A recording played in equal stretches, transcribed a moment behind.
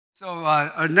So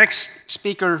our next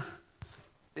speaker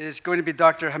is going to be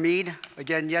Dr. Hameed.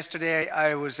 Again, yesterday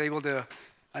I was able to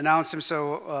announce him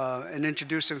and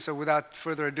introduce him. So without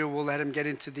further ado, we'll let him get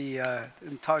into the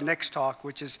next talk,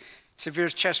 which is severe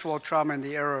chest wall trauma in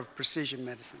the era of precision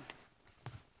medicine.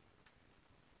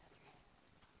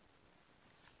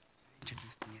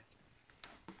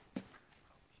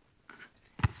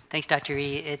 Thanks, Dr.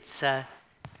 Ree. It's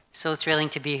so thrilling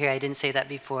to be here. I didn't say that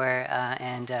before,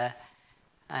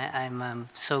 I'm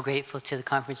so grateful to the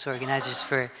conference organizers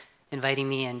for inviting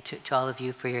me and to all of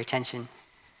you for your attention.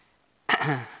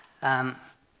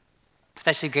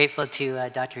 Especially grateful to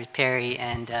Drs. Perry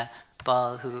and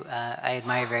Ball, who I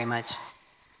admire very much.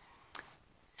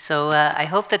 So I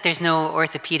hope that there's no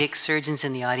orthopedic surgeons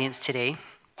in the audience today,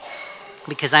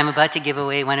 because I'm about to give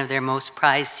away one of their most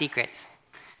prized secrets.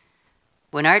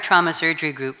 When our trauma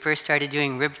surgery group first started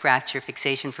doing rib fracture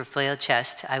fixation for flail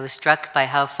chest, I was struck by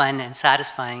how fun and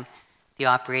satisfying the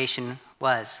operation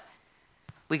was.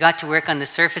 We got to work on the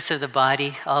surface of the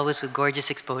body, always with gorgeous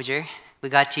exposure. We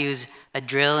got to use a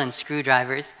drill and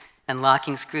screwdrivers and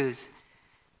locking screws.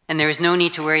 And there was no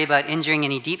need to worry about injuring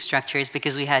any deep structures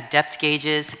because we had depth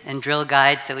gauges and drill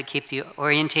guides that would keep the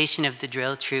orientation of the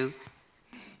drill true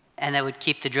and that would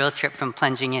keep the drill trip from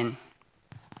plunging in.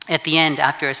 At the end,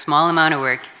 after a small amount of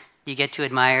work, you get to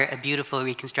admire a beautiful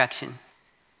reconstruction.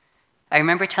 I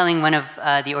remember telling one of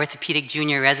the orthopedic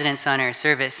junior residents on our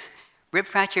service, rib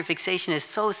fracture fixation is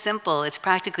so simple, it's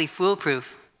practically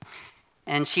foolproof.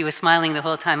 And she was smiling the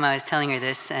whole time I was telling her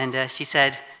this, and she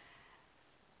said,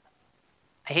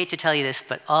 I hate to tell you this,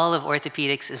 but all of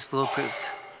orthopedics is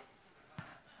foolproof.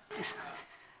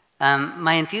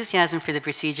 My enthusiasm for the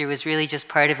procedure was really just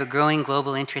part of a growing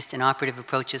global interest in operative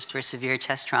approaches for severe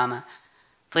chest trauma.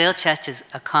 Flail chest is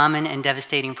a common and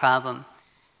devastating problem.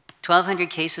 1,200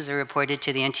 cases are reported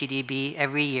to the NTDB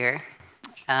every year,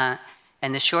 and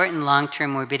the short and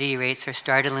long-term morbidity rates are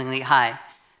startlingly high.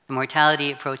 The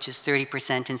mortality approaches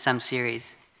 30% in some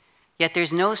series. Yet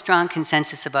there's no strong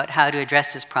consensus about how to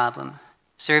address this problem.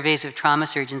 Surveys of trauma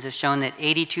surgeons have shown that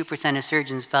 82% of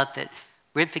surgeons felt that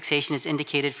rib fixation is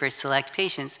indicated for select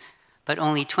patients, but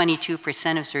only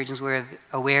 22% of surgeons were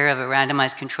aware of a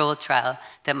randomized controlled trial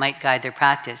that might guide their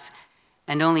practice,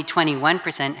 and only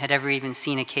 21% had ever even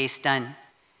seen a case done.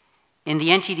 In the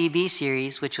NTDB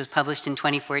series, which was published in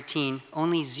 2014,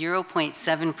 only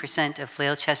 0.7% of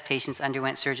flail chest patients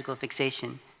underwent surgical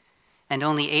fixation, and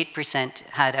only 8%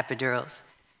 had epidurals.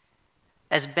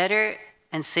 As better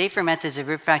and safer methods of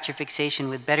rib fracture fixation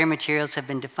with better materials have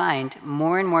been defined,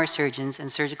 more and more surgeons and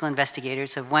surgical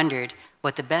investigators have wondered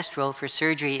what the best role for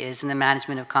surgery is in the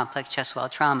management of complex chest wall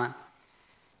trauma.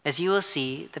 As you will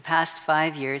see, the past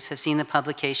 5 years have seen the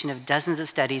publication of dozens of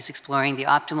studies exploring the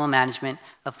optimal management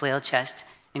of flail chest,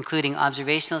 including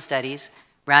observational studies,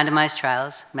 randomized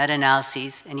trials,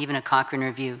 meta-analyses, and even a Cochrane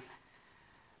review.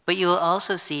 But you will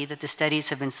also see that the studies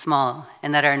have been small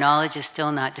and that our knowledge is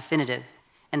still not definitive,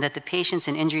 and that the patients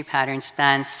and injury patterns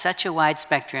span such a wide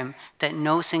spectrum that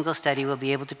no single study will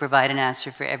be able to provide an answer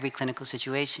for every clinical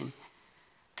situation.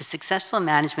 The successful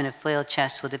management of flail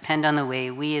chest will depend on the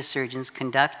way we as surgeons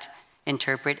conduct,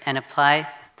 interpret, and apply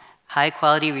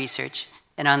high-quality research,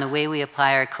 and on the way we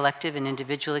apply our collective and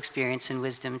individual experience and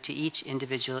wisdom to each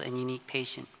individual and unique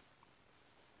patient.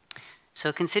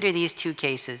 So consider these two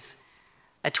cases.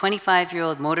 A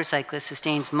 25-year-old motorcyclist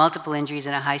sustains multiple injuries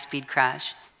in a high-speed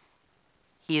crash.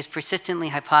 He is persistently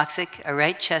hypoxic. A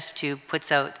right chest tube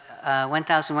puts out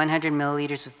 1,100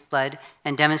 milliliters of blood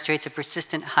and demonstrates a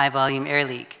persistent high-volume air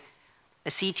leak.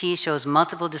 A CT shows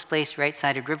multiple displaced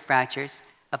right-sided rib fractures,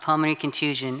 a pulmonary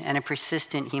contusion, and a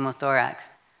persistent hemothorax.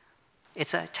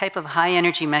 It's a type of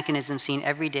high-energy mechanism seen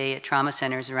every day at trauma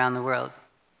centers around the world.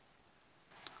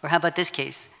 Or how about this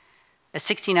case? A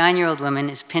 69-year-old woman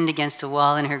is pinned against a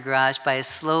wall in her garage by a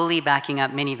slowly backing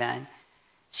up minivan.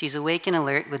 She's awake and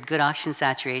alert with good oxygen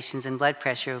saturations and blood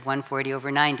pressure of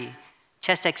 140/90.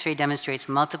 Chest x-ray demonstrates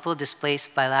multiple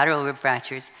displaced bilateral rib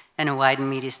fractures and a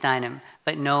widened mediastinum,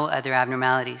 but no other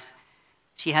abnormalities.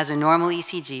 She has a normal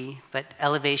ECG, but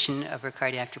elevation of her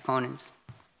cardiac troponins.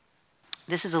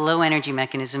 This is a low-energy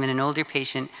mechanism in an older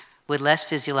patient with less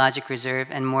physiologic reserve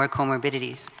and more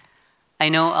comorbidities. I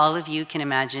know all of you can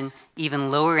imagine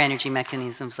even lower energy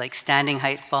mechanisms like standing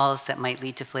height falls that might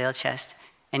lead to flail chest,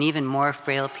 and even more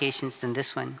frail patients than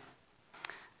this one.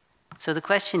 So the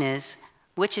question is,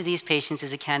 which of these patients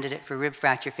is a candidate for rib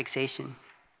fracture fixation?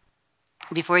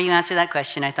 Before you answer that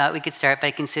question, I thought we could start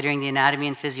by considering the anatomy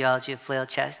and physiology of flail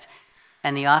chest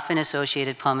and the often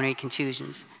associated pulmonary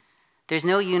contusions. There's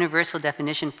no universal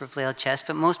definition for flail chest,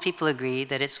 but most people agree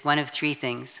that it's one of three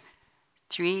things: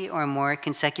 3 or more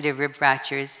consecutive rib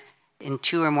fractures in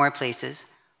 2 or more places,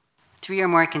 3 or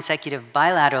more consecutive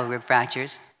bilateral rib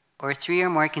fractures, or 3 or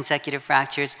more consecutive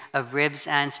fractures of ribs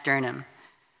and sternum.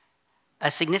 A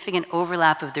significant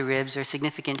overlap of the ribs or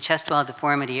significant chest wall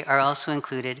deformity are also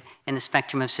included in the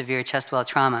spectrum of severe chest wall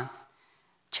trauma.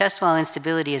 Chest wall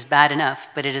instability is bad enough,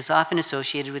 but it is often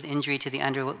associated with injury to the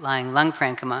underlying lung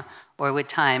parenchyma, or with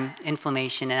time,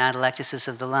 inflammation and atelectasis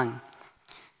of the lung.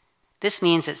 This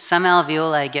means that some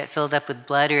alveoli get filled up with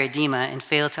blood or edema and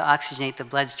fail to oxygenate the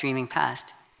blood streaming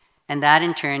past. And that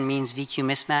in turn means VQ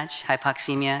mismatch,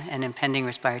 hypoxemia, and impending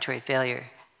respiratory failure.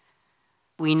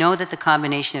 We know that the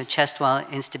combination of chest wall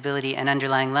instability and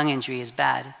underlying lung injury is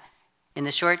bad. In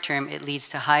the short term, it leads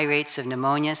to high rates of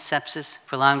pneumonia, sepsis,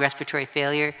 prolonged respiratory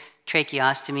failure,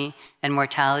 tracheostomy, and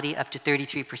mortality up to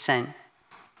 33%.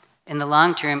 In the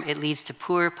long term, it leads to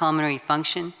poor pulmonary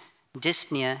function,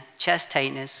 dyspnea, chest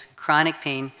tightness, chronic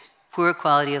pain, poor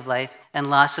quality of life, and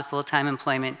loss of full-time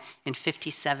employment in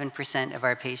 57% of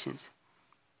our patients.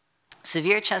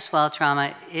 Severe chest wall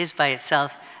trauma is by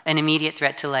itself an immediate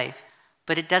threat to life,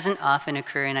 but it doesn't often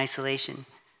occur in isolation.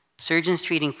 Surgeons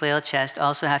treating flail chest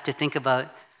also have to think about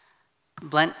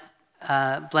blunt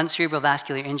cerebral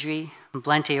vascular injury,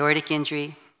 blunt aortic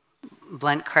injury,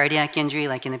 blunt cardiac injury,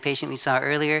 like in the patient we saw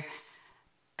earlier,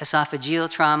 esophageal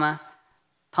trauma,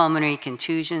 pulmonary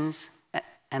contusions,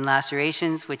 and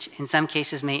lacerations, which in some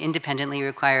cases may independently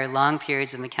require long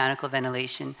periods of mechanical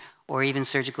ventilation or even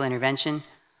surgical intervention,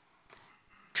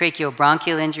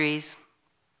 tracheobronchial injuries,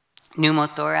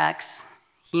 pneumothorax,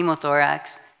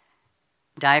 hemothorax,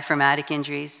 diaphragmatic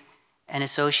injuries, and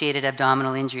associated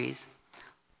abdominal injuries,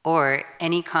 or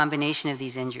any combination of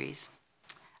these injuries.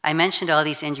 I mentioned all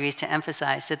these injuries to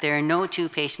emphasize that there are no 2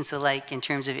 patients alike in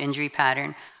terms of injury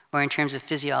pattern or in terms of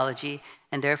physiology,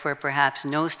 and therefore perhaps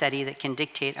no study that can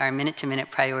dictate our minute-to-minute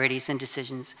priorities and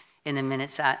decisions in the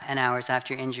minutes and hours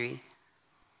after injury.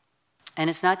 And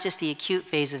it's not just the acute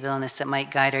phase of illness that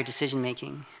might guide our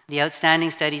decision-making. The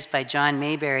outstanding studies by John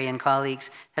Mayberry and colleagues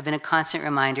have been a constant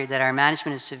reminder that our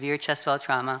management of severe chest wall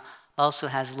trauma also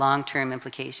has long-term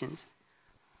implications.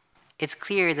 It's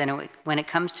clear that when it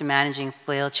comes to managing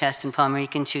flail chest and pulmonary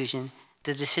contusion,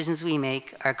 the decisions we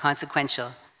make are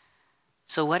consequential.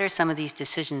 So what are some of these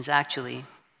decisions actually?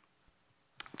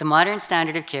 The modern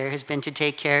standard of care has been to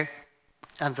take care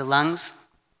of the lungs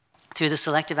through the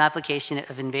selective application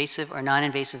of invasive or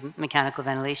non-invasive mechanical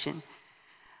ventilation,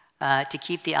 to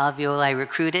keep the alveoli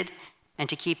recruited and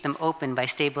to keep them open by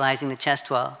stabilizing the chest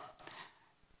wall.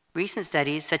 Recent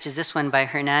studies, such as this one by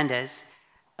Hernandez,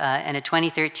 and a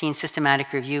 2013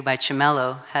 systematic review by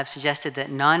Chimello, have suggested that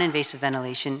non-invasive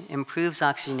ventilation improves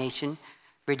oxygenation,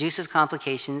 reduces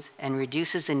complications, and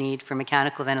reduces the need for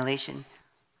mechanical ventilation.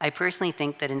 I personally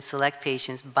think that in select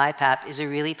patients, BiPAP is a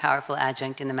really powerful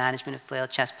adjunct in the management of flail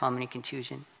chest pulmonary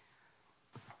contusion.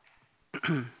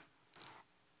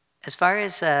 As far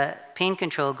as pain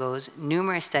control goes,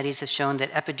 numerous studies have shown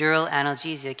that epidural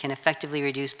analgesia can effectively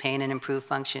reduce pain and improve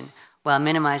function while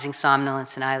minimizing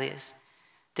somnolence and ileus.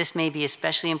 This may be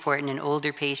especially important in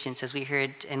older patients, as we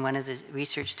heard in one of the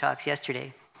research talks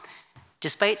yesterday.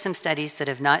 Despite some studies that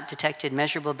have not detected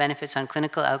measurable benefits on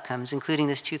clinical outcomes, including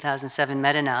this 2007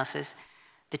 meta-analysis,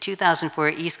 the 2004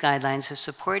 EAST guidelines have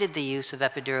supported the use of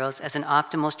epidurals as an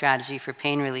optimal strategy for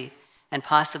pain relief and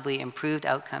possibly improved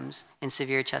outcomes in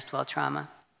severe chest wall trauma.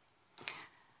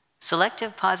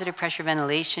 Selective positive pressure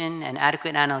ventilation and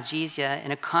adequate analgesia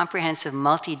in a comprehensive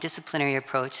multidisciplinary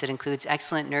approach that includes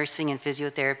excellent nursing and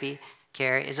physiotherapy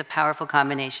care is a powerful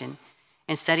combination.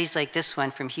 In studies like this one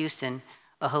from Houston,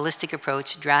 a holistic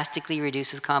approach drastically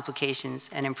reduces complications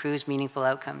and improves meaningful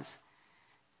outcomes.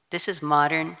 This is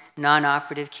modern,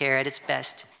 non-operative care at its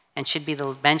best and should be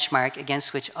the benchmark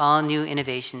against which all new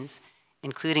innovations,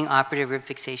 including operative rib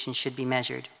fixation, should be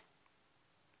measured.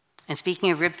 And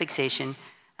speaking of rib fixation,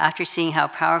 after seeing how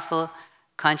powerful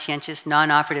conscientious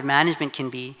non-operative management can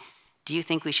be, do you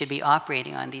think we should be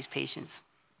operating on these patients?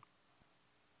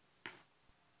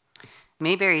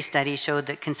 Mayberry's study showed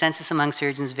that consensus among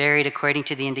surgeons varied according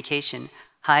to the indication,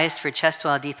 highest for chest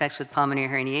wall defects with pulmonary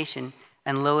herniation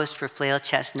and lowest for flail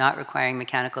chest not requiring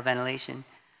mechanical ventilation.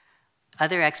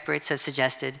 Other experts have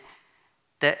suggested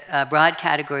that broad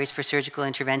categories for surgical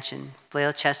intervention: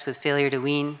 flail chest with failure to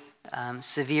wean,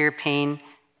 severe pain,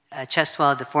 chest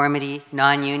wall deformity,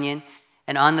 non-union,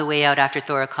 and on the way out after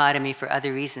thoracotomy for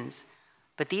other reasons.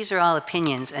 But these are all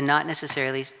opinions and not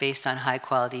necessarily based on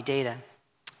high-quality data.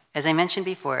 As I mentioned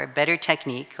before, better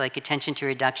technique like attention to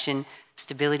reduction,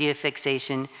 stability of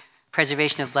fixation,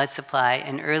 preservation of blood supply,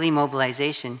 and early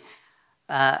mobilization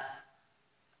are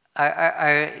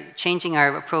changing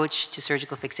our approach to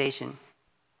surgical fixation.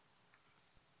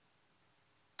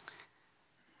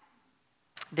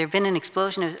 There have been an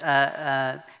explosion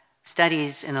of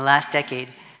studies in the last decade.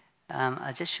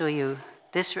 I'll just show you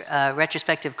this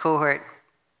retrospective cohort.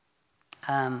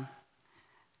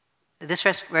 This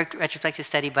retrospective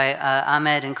study by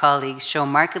Ahmed and colleagues show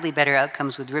markedly better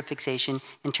outcomes with rib fixation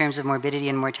in terms of morbidity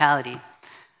and mortality.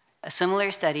 A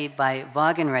similar study by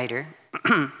Wagenreiter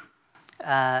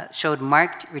showed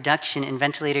marked reduction in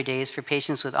ventilator days for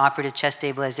patients with operative chest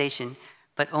stabilization,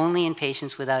 but only in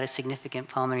patients without a significant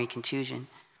pulmonary contusion.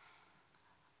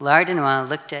 Lardenois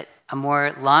looked at a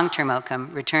more long-term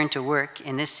outcome, return to work,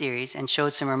 in this series and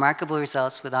showed some remarkable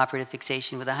results with operative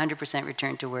fixation with 100%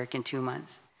 return to work in 2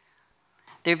 months.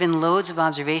 There have been loads of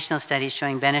observational studies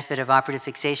showing benefit of operative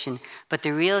fixation, but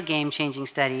the real game-changing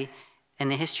study in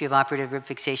the history of operative rib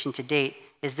fixation to date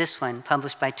is this one,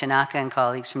 published by Tanaka and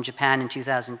colleagues from Japan in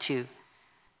 2002.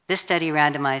 This study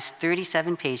randomized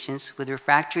 37 patients with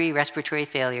refractory respiratory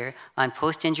failure on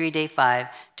post-injury day 5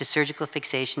 to surgical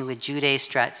fixation with Jude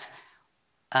struts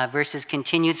versus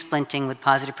continued splinting with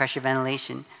positive pressure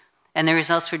ventilation. And the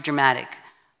results were dramatic.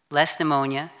 Less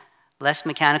pneumonia, less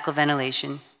mechanical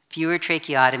ventilation, fewer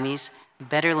tracheotomies,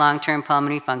 better long-term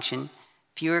pulmonary function,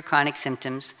 fewer chronic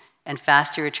symptoms, and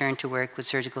faster return to work with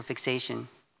surgical fixation.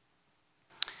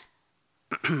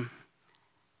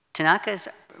 Tanaka's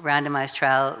randomized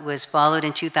trial was followed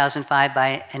in 2005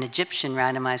 by an Egyptian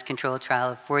randomized controlled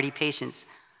trial of 40 patients.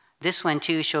 This one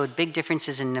too showed big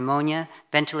differences in pneumonia,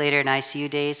 ventilator and ICU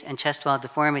days, and chest wall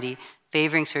deformity,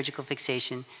 favoring surgical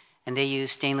fixation, and they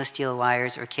used stainless steel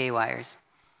wires or K-wires.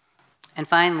 And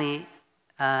finally,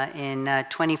 in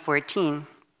 2014,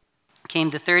 came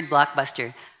the third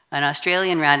blockbuster, an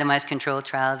Australian randomized controlled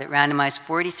trial that randomized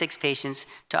 46 patients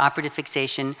to operative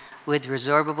fixation with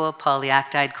resorbable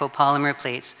polyactide copolymer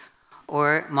plates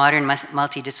or modern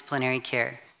multidisciplinary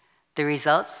care. The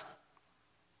results,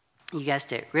 you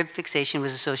guessed it, rib fixation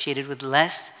was associated with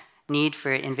less need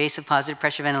for invasive positive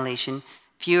pressure ventilation,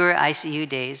 fewer ICU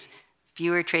days,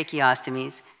 fewer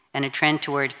tracheostomies, and a trend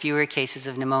toward fewer cases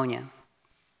of pneumonia.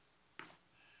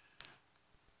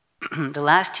 The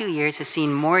last 2 years have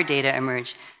seen more data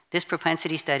emerge. This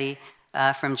propensity study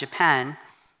from Japan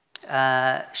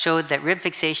showed that rib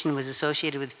fixation was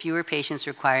associated with fewer patients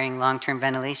requiring long-term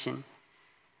ventilation.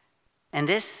 And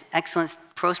this excellent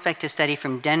prospective study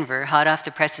from Denver, hot off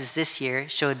the presses this year,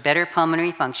 showed better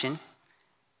pulmonary function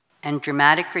and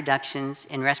dramatic reductions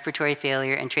in respiratory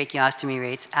failure and tracheostomy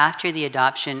rates after the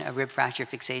adoption of rib fracture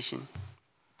fixation.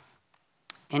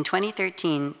 In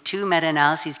 2013, 2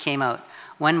 meta-analyses came out.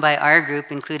 One by our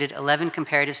group included 11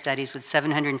 comparative studies with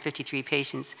 753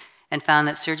 patients and found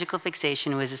that surgical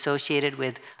fixation was associated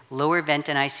with lower vent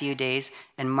and ICU days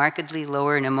and markedly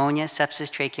lower pneumonia, sepsis,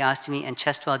 tracheostomy, and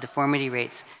chest wall deformity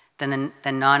rates than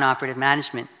non-operative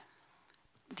management.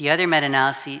 The other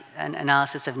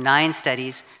meta-analysis of 9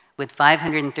 studies with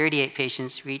 538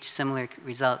 patients reached similar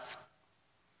results.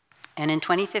 And in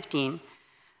 2015,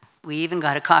 we even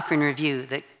got a Cochrane review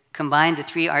that combined the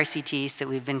 3 RCTs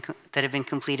that have been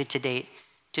completed to date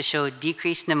to show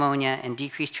decreased pneumonia and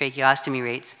decreased tracheostomy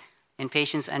rates in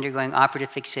patients undergoing operative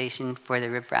fixation for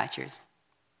their rib fractures.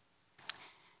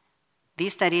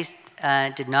 These studies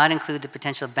did not include the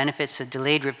potential benefits of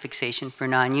delayed rib fixation for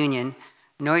non-union,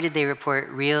 nor did they report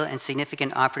real and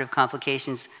significant operative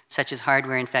complications such as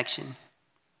hardware infection.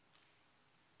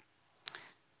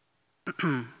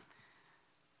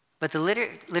 But the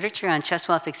literature on chest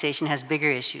wall fixation has bigger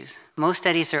issues. Most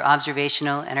studies are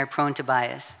observational and are prone to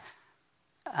bias.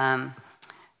 And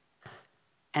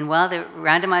while the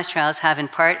randomized trials have in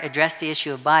part addressed the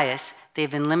issue of bias, they've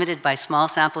been limited by small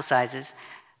sample sizes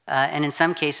and in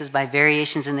some cases by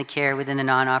variations in the care within the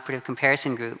non-operative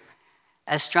comparison group.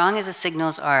 As strong as the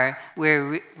signals are,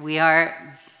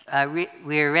 are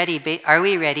we ready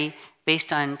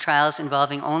based on trials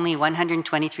involving only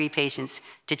 123 patients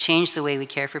to change the way we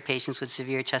care for patients with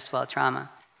severe chest wall trauma?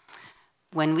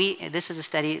 This is a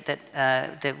study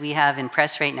that we have in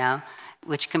press right now,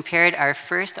 which compared our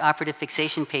first operative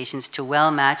fixation patients to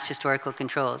well-matched historical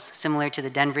controls, similar to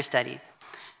the Denver study.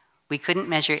 We couldn't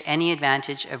measure any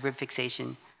advantage of rib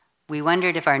fixation. We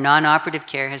wondered if our non-operative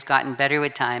care has gotten better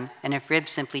with time and if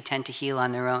ribs simply tend to heal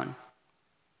on their own.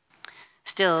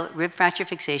 Still, rib fracture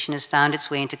fixation has found its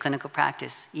way into clinical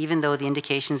practice, even though the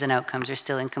indications and outcomes are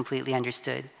still incompletely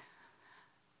understood.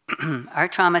 Our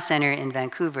trauma center in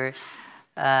Vancouver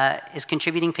is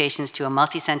contributing patients to a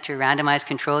multi-center randomized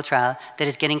control trial that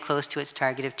is getting close to its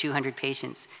target of 200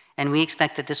 patients. And we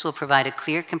expect that this will provide a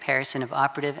clear comparison of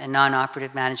operative and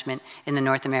non-operative management in the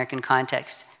North American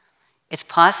context. It's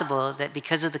possible that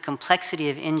because of the complexity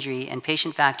of injury and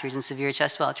patient factors in severe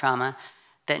chest wall trauma,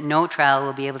 that no trial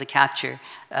will be able to capture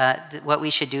what we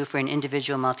should do for an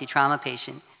individual multi-trauma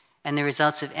patient, and the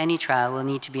results of any trial will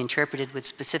need to be interpreted with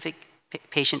specific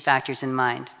patient factors in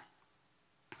mind.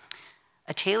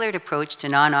 A tailored approach to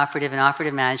non-operative and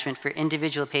operative management for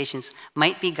individual patients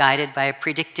might be guided by a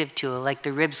predictive tool like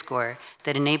the RIB score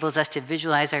that enables us to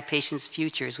visualize our patients'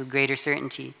 futures with greater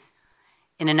certainty.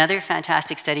 In another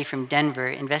fantastic study from Denver,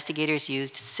 investigators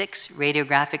used 6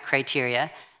 radiographic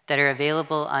criteria that are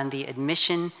available on the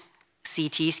admission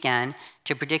CT scan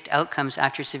to predict outcomes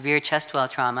after severe chest wall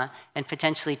trauma and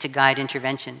potentially to guide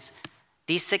interventions.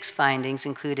 These 6 findings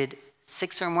included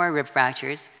 6 or more rib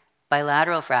fractures,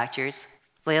 bilateral fractures,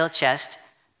 flail chest,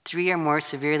 3 or more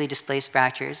severely displaced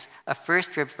fractures, a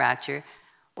first rib fracture,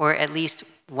 or at least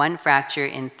 1 fracture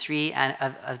in 3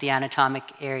 of the anatomic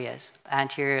areas,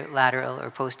 anterior, lateral,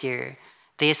 or posterior.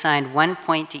 They assigned 1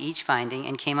 point to each finding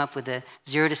and came up with a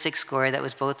 0 to 6 score that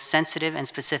was both sensitive and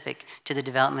specific to the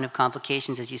development of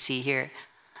complications, as you see here.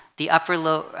 The upper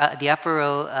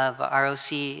row of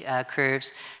ROC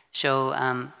curves show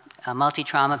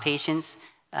multi-trauma patients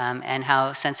and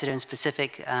how sensitive and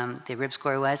specific the rib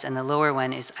score was, and the lower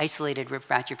one is isolated rib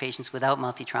fracture patients without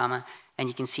multi-trauma, and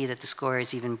you can see that the score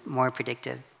is even more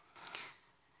predictive.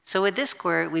 So with this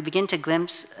score, we begin to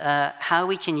glimpse how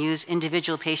we can use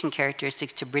individual patient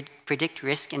characteristics to predict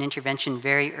risk and intervention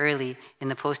very early in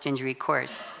the post-injury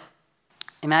course.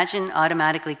 Imagine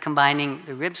automatically combining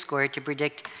the rib score to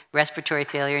predict respiratory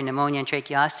failure, pneumonia, and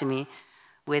tracheostomy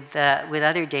with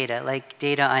other data, like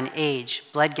data on age,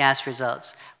 blood gas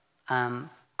results,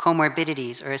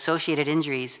 comorbidities, or associated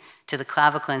injuries to the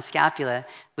clavicle and scapula,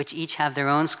 which each have their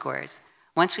own scores.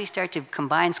 Once we start to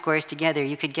combine scores together,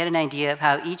 you could get an idea of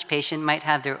how each patient might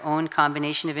have their own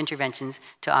combination of interventions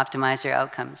to optimize their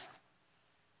outcomes.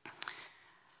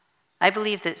 I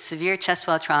believe that severe chest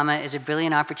wall trauma is a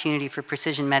brilliant opportunity for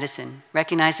precision medicine,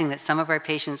 recognizing that some of our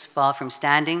patients fall from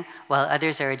standing while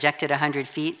others are ejected 100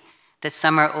 feet, that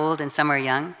some are old and some are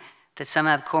young, that some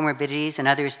have comorbidities and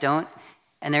others don't,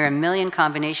 and there are a million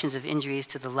combinations of injuries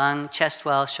to the lung, chest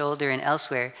wall, shoulder, and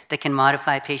elsewhere that can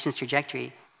modify a patient's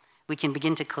trajectory. We can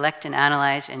begin to collect and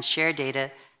analyze and share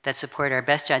data that support our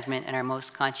best judgment and our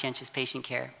most conscientious patient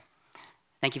care.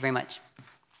 Thank you very much.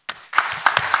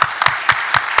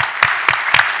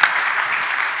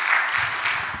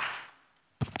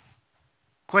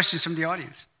 Questions from the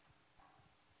audience?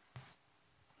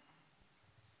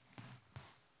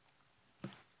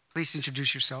 Please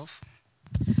introduce yourself.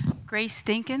 Grace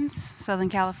Dinkins, Southern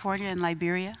California and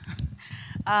Liberia.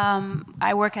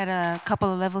 I work at a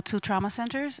couple of level 2 trauma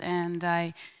centers, and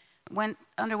I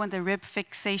underwent the rib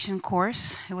fixation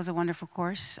course. It was a wonderful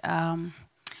course.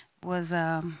 Was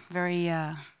very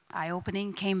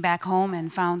eye-opening. Came back home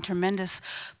and found tremendous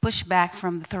pushback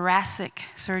from the thoracic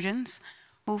surgeons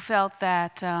who felt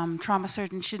that trauma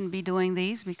surgeons shouldn't be doing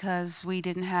these because we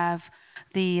didn't have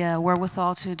the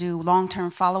wherewithal to do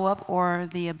long-term follow-up or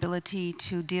the ability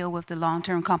to deal with the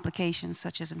long-term complications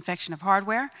such as infection of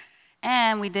hardware.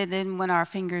 And we didn't want our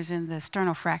fingers in the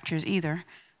sternal fractures either,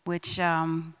 which,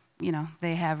 you know,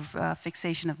 they have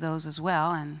fixation of those as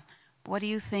well. And what do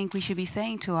you think we should be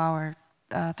saying to our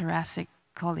thoracic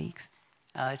colleagues?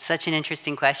 It's such an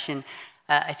interesting question.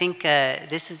 I think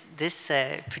this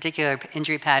particular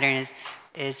injury pattern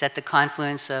is at the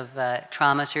confluence of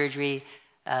trauma surgery,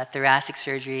 thoracic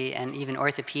surgery, and even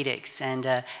orthopedics. And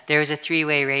there was a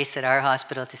 3-way race at our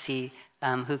hospital to see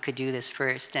who could do this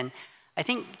first. And I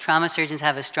think trauma surgeons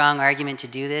have a strong argument to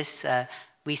do this.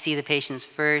 We see the patients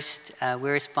first.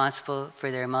 We're responsible for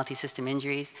their multi-system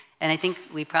injuries. And I think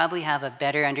we probably have a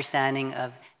better understanding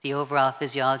of the overall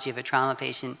physiology of a trauma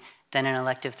patient than an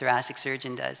elective thoracic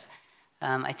surgeon does.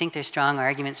 I think there's strong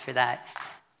arguments for that.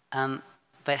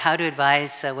 But how to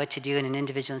advise what to do in an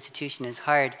individual institution is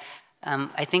hard.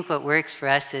 I think what works for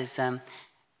us is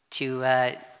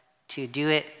to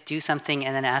do something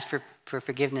and then ask for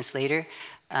forgiveness later.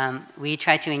 We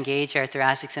try to engage our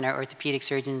thoracics and our orthopedic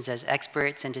surgeons as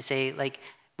experts and to say, like,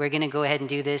 we're going to go ahead and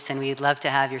do this, and we'd love to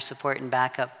have your support and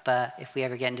backup if we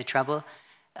ever get into trouble.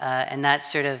 And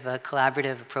that's sort of a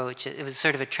collaborative approach. It was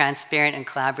sort of a transparent and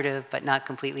collaborative, but not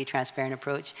completely transparent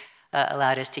approach,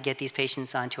 allowed us to get these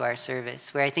patients onto our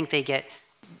service, where I think they get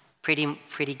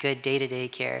pretty good day-to-day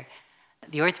care.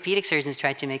 The orthopedic surgeons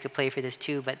tried to make a play for this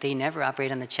too, but they never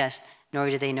operate on the chest, nor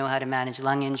do they know how to manage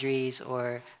lung injuries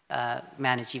or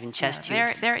manage even chest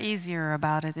tubes. They're easier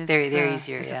about it. They're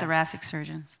easier. It's the thoracic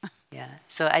surgeons. Yeah.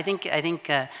 So I think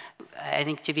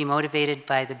to be motivated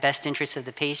by the best interests of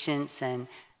the patients and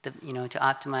to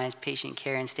optimize patient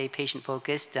care and stay patient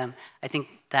focused. I think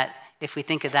that if we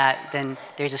think of that, then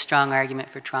there's a strong argument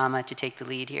for trauma to take the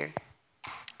lead here.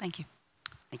 Thank you.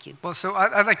 Thank you. Well, so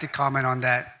I'd like to comment on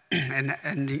that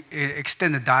and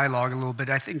extend the dialogue a little bit.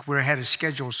 I think we're ahead of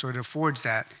schedule, so it affords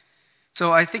that.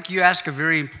 So I think you ask a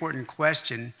very important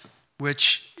question,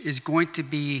 which is going to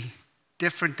be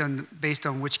different based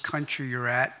on which country you're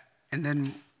at. And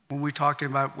then when we're talking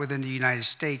about within the United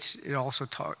States, it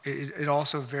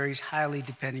also varies highly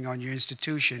depending on your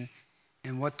institution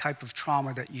and what type of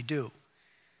trauma that you do.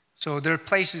 So there are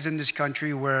places in this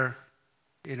country where,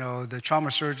 you know, the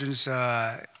trauma surgeons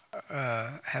have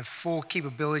full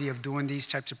capability of doing these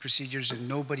types of procedures and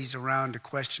nobody's around to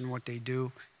question what they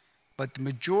do. But the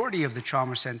majority of the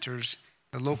trauma centers,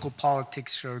 the local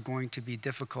politics are going to be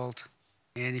difficult.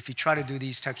 And if you try to do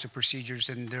these types of procedures,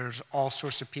 and there's all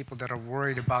sorts of people that are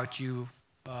worried about you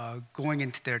going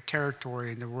into their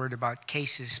territory, and they're worried about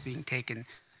cases being taken.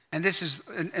 And this is,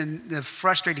 and the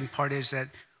frustrating part is that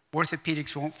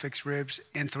orthopedics won't fix ribs,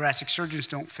 and thoracic surgeons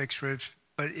don't fix ribs.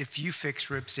 But if you fix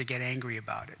ribs, they get angry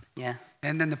about it. Yeah.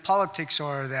 And then the politics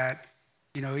are that,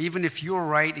 you know, even if you're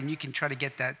right and you can try to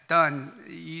get that done,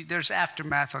 there's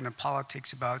aftermath on the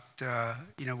politics about,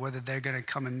 you know, whether they're going to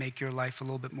come and make your life a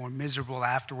little bit more miserable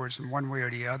afterwards in one way or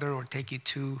the other, or take you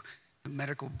to the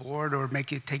medical board, or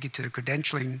take you to the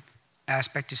credentialing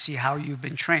aspect to see how you've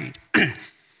been trained.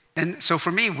 And so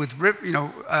for me, with rib, you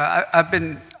know, I've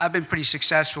been pretty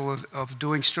successful of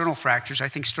doing sternal fractures. I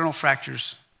think sternal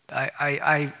fractures,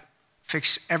 I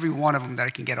fix every one of them that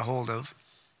I can get a hold of.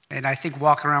 And I think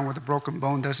walking around with a broken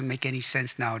bone doesn't make any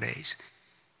sense nowadays.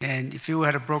 And if you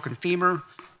had a broken femur,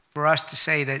 for us to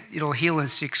say that it'll heal in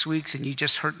 6 weeks and you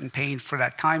just hurt in pain for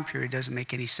that time period doesn't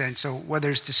make any sense. So whether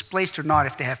it's displaced or not,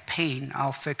 if they have pain,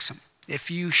 I'll fix them. If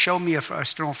you show me a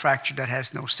sternal fracture that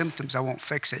has no symptoms, I won't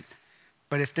fix it.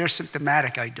 But if they're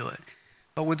symptomatic, I do it.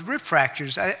 But with rib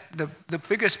fractures, the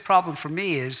biggest problem for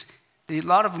me is a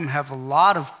lot of them have a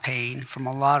lot of pain from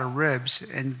a lot of ribs,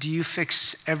 and do you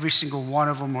fix every single one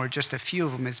of them or just a few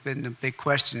of them has been the big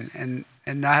question.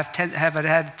 And I have had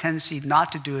a tendency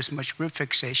not to do as much rib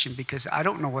fixation because I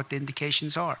don't know what the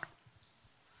indications are.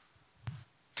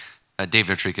 Dave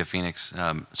Notrika, Phoenix.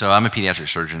 So I'm a pediatric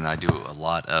surgeon, and I do a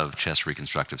lot of chest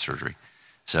reconstructive surgery.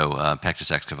 So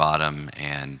pectus excavatum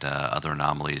and other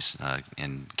anomalies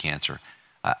in cancer.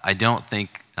 I don't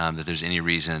think that there's any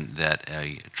reason that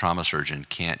a trauma surgeon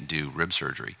can't do rib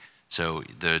surgery. So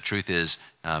the truth is,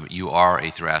 you are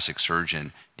a thoracic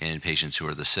surgeon in patients who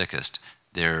are the sickest.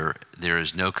 There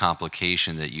is no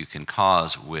complication that you can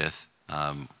cause with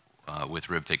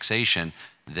rib fixation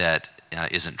that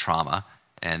isn't trauma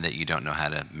and that you don't know how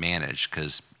to manage,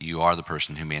 because you are the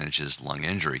person who manages lung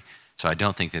injury. So I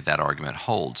don't think that that argument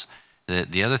holds.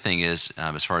 The other thing is,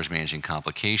 as far as managing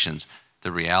complications,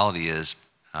 the reality is,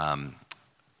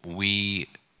 we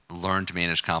learn to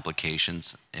manage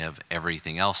complications of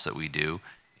everything else that we do,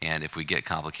 and if we get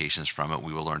complications from it,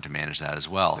 we will learn to manage that as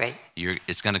well. Right.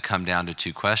 It's going to come down to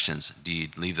two questions. Do you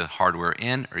leave the hardware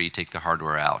in, or you take the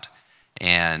hardware out?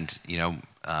 And, you know,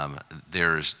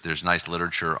 there's nice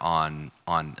literature on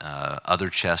other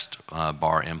chest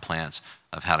bar implants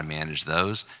of how to manage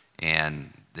those,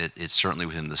 and that it's certainly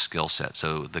within the skill set.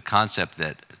 So the concept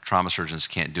that trauma surgeons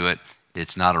can't do it,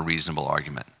 it's not a reasonable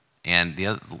argument. And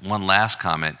the one last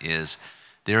comment is,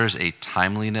 there is a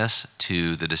timeliness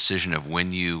to the decision of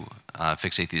when you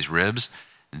fixate these ribs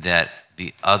that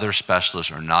the other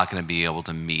specialists are not going to be able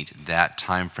to meet that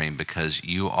time frame, because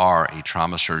you are a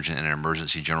trauma surgeon and an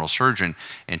emergency general surgeon,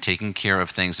 and taking care of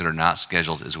things that are not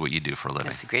scheduled is what you do for a living.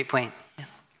 That's a great point. Yeah.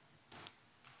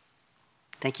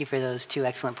 Thank you for those two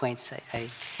excellent points. I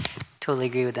totally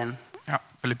agree with them. Yeah,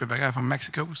 Felipe Vega from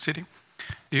Mexico City.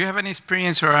 Do you have any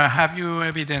experience, or have you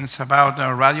evidence about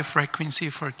radio frequency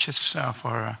for chest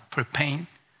for pain?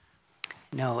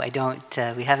 No, I don't.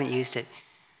 We haven't used it.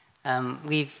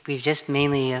 We've just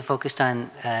mainly focused on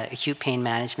acute pain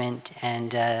management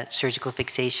and surgical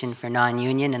fixation for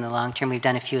non-union in the long term. We've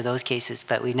done a few of those cases,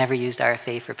 but we've never used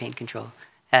RFA for pain control.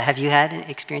 Have you had an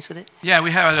experience with it? Yeah, we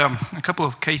have a couple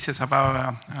of cases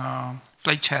about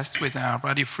flight chest with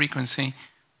radio frequency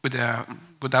with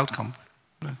good outcome.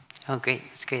 Oh, great.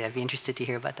 That's great. I'd be interested to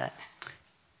hear about that.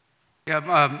 Yeah,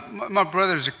 my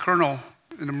brother's a colonel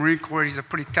in the Marine Corps. He's a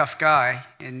pretty tough guy,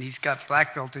 and he's got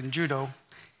black belt in judo.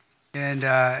 And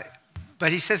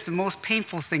but he says the most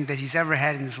painful thing that he's ever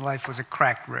had in his life was a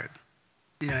cracked rib.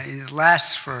 You know, it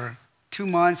lasts for 2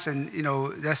 months, and you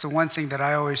know that's the one thing that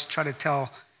I always try to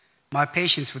tell my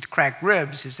patients with cracked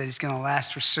ribs is that it's going to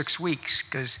last for 6 weeks.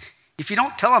 Because if you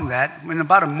don't tell them that, in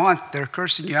about a month they're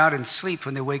cursing you out in sleep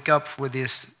when they wake up with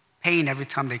this pain every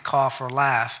time they cough or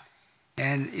laugh.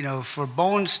 And you know, for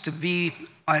bones to be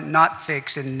not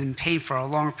fixed and in pain for a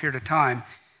long period of time,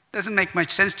 doesn't make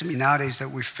much sense to me nowadays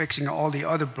that we're fixing all the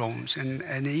other bones.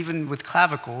 And even with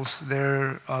clavicles,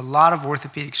 there are a lot of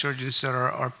orthopedic surgeons that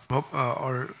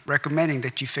are recommending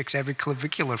that you fix every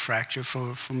clavicular fracture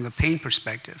from the pain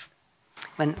perspective.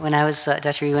 When I was,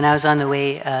 Dr. Reed, when I was on the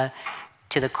way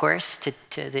to the course,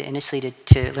 initially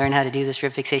to learn how to do this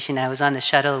rib fixation, I was on the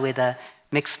shuttle with a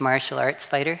mixed martial arts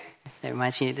fighter. That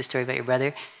reminds me of the story about your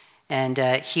brother. And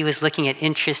he was looking at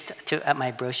at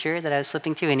my brochure that I was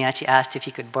flipping through, and he actually asked if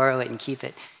he could borrow it and keep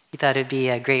it. He thought it would be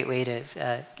a great way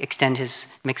to extend his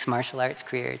mixed martial arts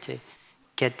career to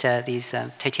get these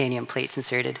titanium plates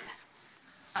inserted.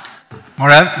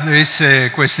 Morad, there is a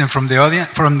question from the audience,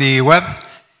 from the web.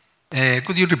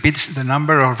 Could you repeat the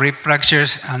number of rib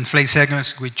fractures and flake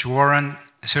segments which warrant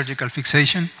surgical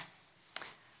fixation?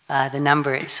 The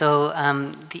number. So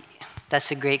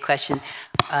that's a great question.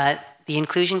 The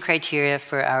inclusion criteria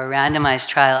for our randomized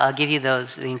trial, I'll give you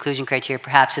those, the inclusion criteria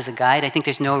perhaps as a guide. I think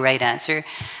there's no right answer.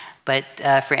 But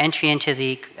for entry into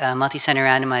the multi-center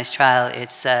randomized trial,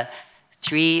 it's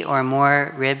 3 or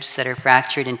more ribs that are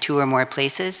fractured in 2 or more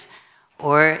places,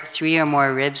 or 3 or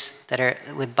more ribs that are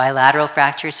with bilateral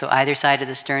fractures, so either side of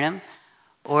the sternum,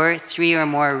 or 3 or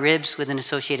more ribs with an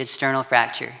associated sternal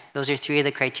fracture. Those are 3 of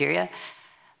the criteria.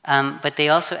 But they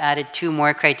also added 2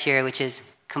 more criteria, which is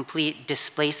complete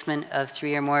displacement of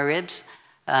 3 or more ribs,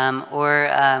 or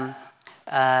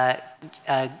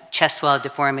chest wall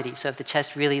deformity. So if the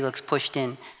chest really looks pushed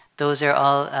in, those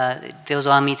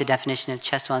all meet the definition of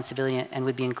chest wall instability and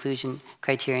would be inclusion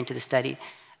criteria into the study.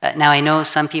 Now I know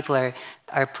some people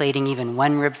are plating even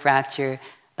 1 rib fracture.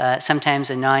 Sometimes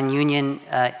a non-union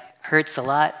hurts a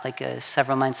lot, like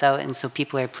several months out, and so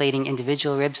people are plating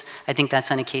individual ribs. I think that's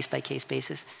on a case-by-case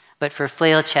basis. But for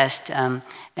flail chest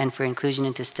and for inclusion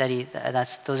into study,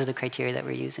 those are the criteria that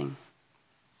we're using.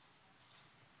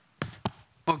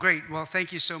 Well, great. Well,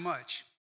 thank you so much.